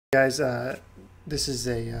Guys, this is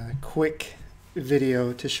a quick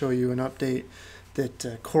video to show you an update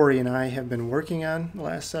that Corey and I have been working on the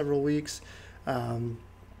last several weeks.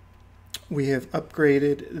 We have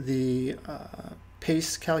upgraded the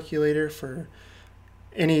pace calculator for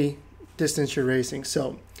any distance you're racing.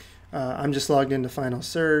 So I'm just logged into Final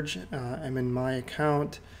Surge. I'm in my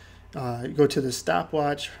account. Go to the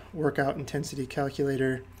stopwatch workout intensity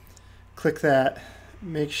calculator. Click that.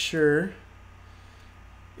 Make sure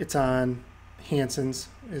it's on Hanson's,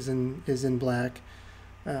 is in black.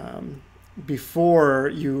 Before,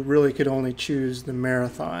 you really could only choose the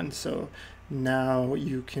marathon, so now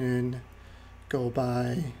you can go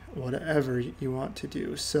by whatever you want to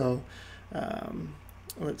do. So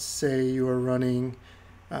let's say you are running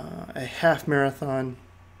a half marathon,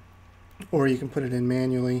 or you can put it in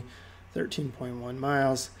manually, 13.1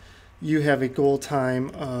 miles. You have a goal time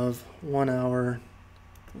of 1 hour.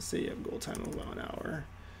 Let's say you have a goal time of 1 hour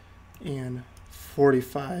and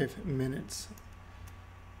 45 minutes.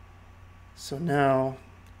 So now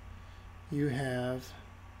you have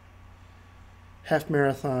half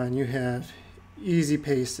marathon, you have easy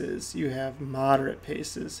paces, you have moderate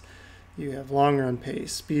paces, you have long run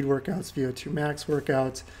pace, speed workouts, VO2 max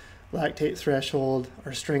workouts, lactate threshold,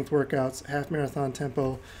 or strength workouts, half marathon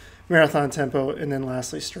tempo, and then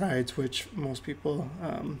lastly strides, which most people,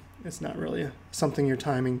 it's not really something you're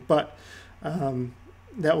timing, but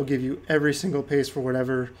that will give you every single pace for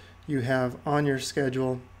whatever you have on your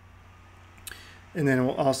schedule. And then it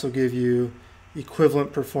will also give you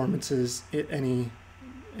equivalent performances at any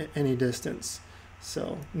distance.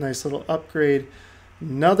 So nice little upgrade.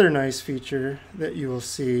 Another nice feature that you will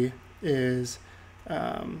see is,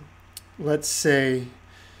 let's say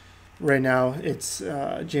right now it's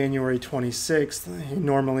January 26th.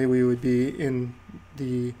 Normally we would be in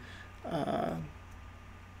the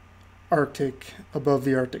Arctic, above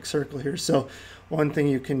the Arctic Circle here. So one thing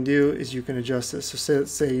you can do is you can adjust this. So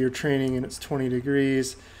let's say you're training and it's 20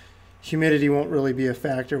 degrees. Humidity won't really be a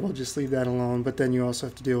factor. We'll just leave that alone. But then you also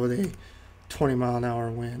have to deal with a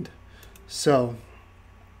 20-mile-an-hour wind. So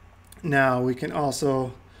now we can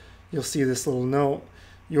also, you'll see this little note,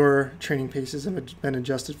 your training paces have been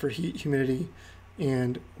adjusted for heat, humidity,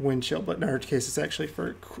 and wind chill. But in our case, it's actually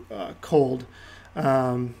for cold.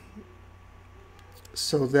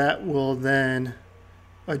 So that will then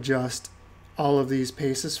adjust all of these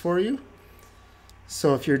paces for you.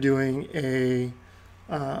 So if you're doing a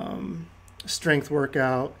strength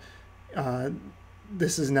workout,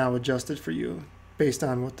 this is now adjusted for you based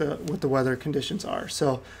on what the weather conditions are.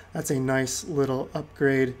 So that's a nice little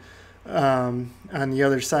upgrade. On the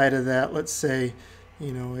other side of that, let's say,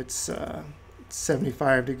 you know, it's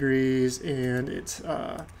 75 degrees and it's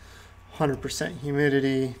 100%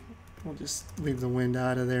 humidity. We'll just leave the wind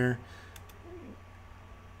out of there.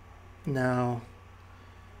 Now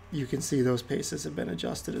you can see those paces have been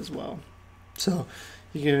adjusted as well. So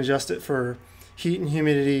you can adjust it for heat and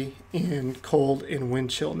humidity and cold and wind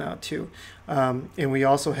chill now too. And we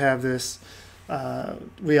also have this,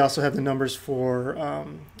 we also have the numbers for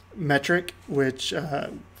metric, which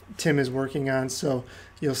Tim is working on. So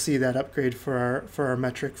you'll see that upgrade for our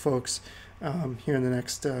metric folks here in the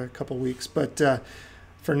next couple weeks. But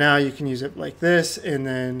for now, you can use it like this, and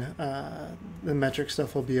then the metric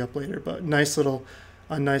stuff will be up later. But a nice little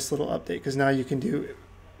update, because now you can do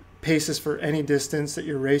paces for any distance that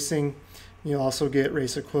you're racing. You'll also get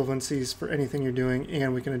race equivalencies for anything you're doing,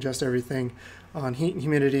 and we can adjust everything on heat and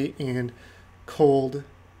humidity and cold,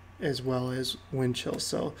 as well as wind chill.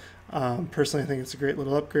 So personally, I think it's a great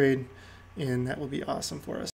little upgrade, and that will be awesome for us.